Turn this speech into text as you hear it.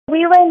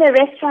in a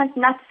restaurant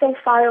not so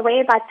far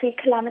away, about 3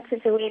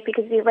 kilometers away,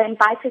 because we were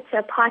invited to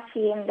a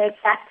party in the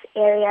exact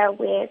area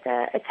where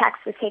the attacks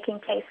were taking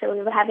place. So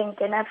we were having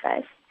dinner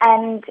first.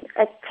 And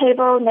a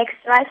table next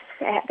to us,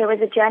 there was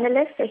a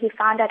journalist, so he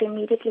found out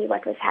immediately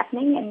what was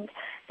happening, and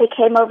they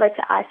came over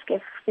to ask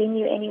if we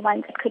knew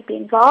anyone that could be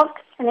involved.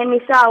 And then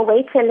we saw a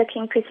waiter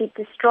looking pretty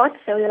distraught,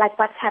 so we were like,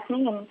 what's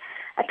happening? And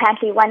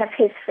apparently one of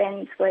his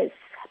friends was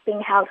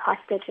being held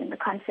hostage in the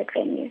concert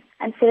venue.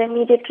 And so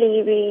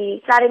immediately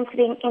we started to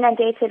being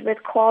inundated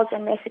with calls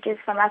and messages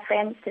from our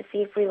friends to see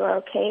if we were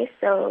okay.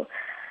 So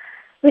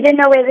we didn't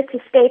know whether to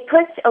stay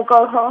put or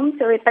go home,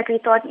 but we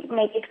thought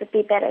maybe it would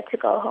be better to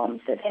go home.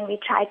 So then we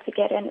tried to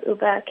get an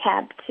Uber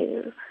cab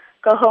to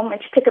go home,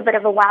 which took a bit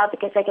of a while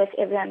because I guess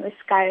everyone was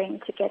scurrying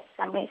to get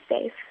somewhere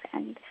safe.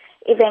 And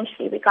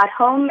eventually we got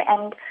home,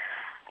 and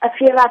a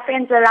few of our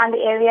friends were around the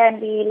area,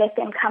 and we let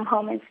them come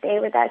home and stay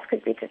with us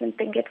because we didn't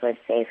think it was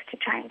safe to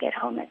try and get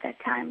home at that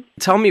time.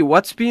 Tell me,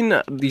 what's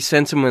been the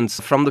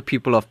sentiments from the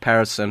people of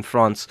Paris and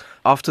France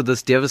after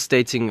this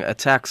devastating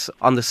attacks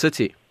on the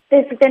city?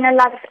 There's been a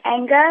lot of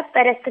anger,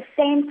 but at the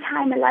same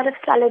time, a lot of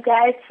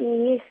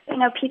solidarity.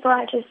 People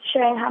are just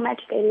showing how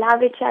much they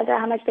love each other,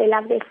 how much they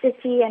love their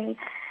city, and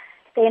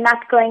they're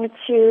not going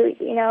to,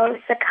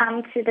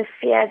 succumb to the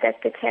fear that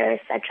the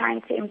terrorists are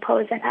trying to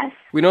impose on us.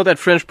 We know that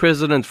French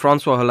President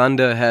François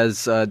Hollande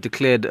has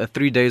declared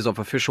 3 days of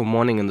official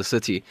mourning in the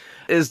city.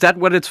 Is that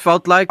what it's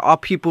felt like? Are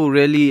people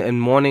really in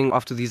mourning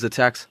after these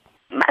attacks?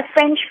 A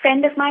French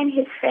friend of mine,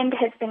 his friend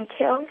has been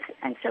killed,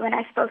 and so when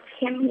I spoke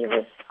to him, he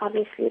was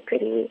obviously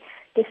pretty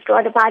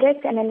distraught about it.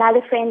 And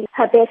another friend,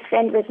 her best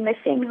friend was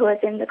missing, who was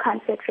in the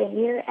concert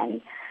venue,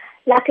 and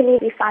luckily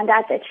we found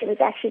out that she was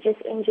actually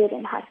just injured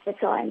in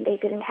hospital and they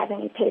didn't have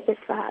any papers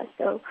for her,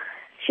 so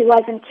she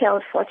wasn't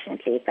killed,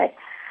 fortunately. But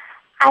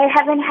I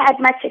haven't had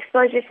much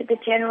exposure to the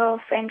general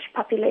French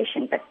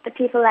population, but the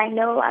people I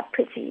know are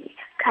pretty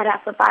cut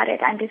up about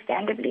it,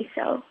 understandably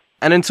so.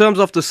 And in terms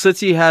of the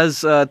city,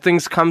 has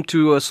things come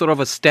to a sort of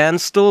a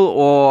standstill,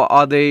 or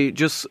are they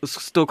just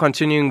still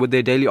continuing with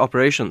their daily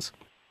operations?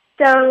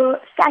 So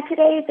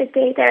Saturday, the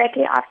day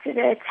directly after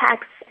the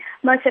attacks,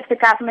 most of the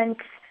government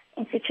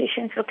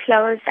institutions were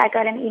closed. I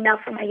got an email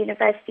from my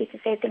university to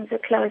say things were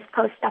closed,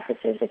 post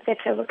offices,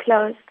 etc. were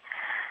closed.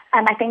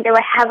 I think there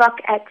were havoc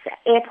at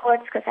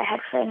airports because I had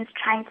friends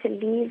trying to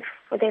leave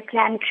for their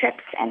planned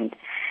trips, and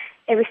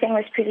everything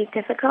was pretty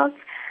difficult.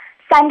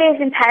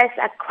 Sundays in Paris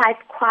are quite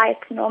quiet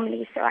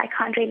normally, so I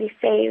can't really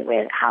say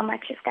how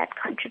much of that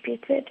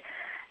contributed.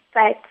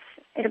 But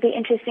it'll be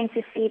interesting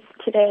to see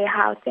today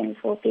how things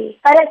will be.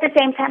 But at the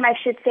same time, I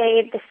should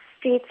say the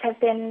streets have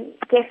been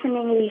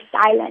deafeningly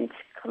silent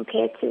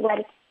compared to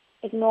what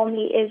it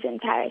normally is in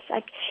Paris.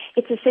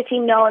 It's a city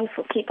known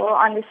for people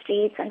on the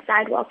streets and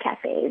sidewalk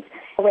cafes.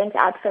 I went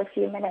out for a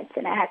few minutes,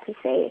 and I had to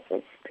say it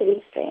was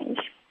pretty strange.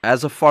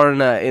 As a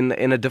foreigner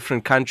in a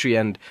different country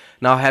and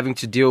now having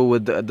to deal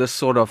with this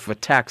sort of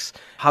attacks,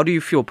 how do you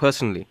feel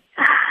personally?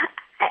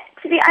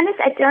 To be honest,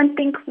 I don't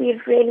think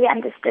we've really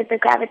understood the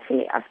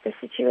gravity of the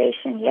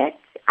situation yet.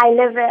 I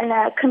live in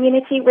a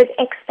community with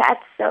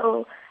expats,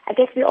 so I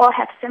guess we all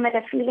have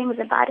similar feelings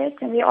about it,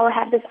 and we all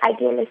have this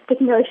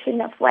idealistic notion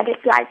of what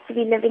it's like to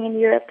be living in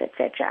Europe,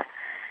 etc.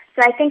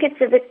 So I think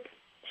it's a bit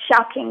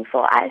shocking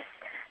for us.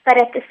 But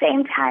at the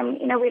same time,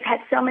 we've had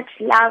so much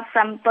love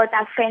from both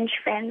our French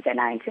friends and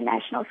our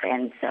international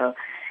friends. So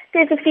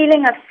there's a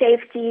feeling of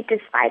safety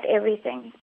despite everything.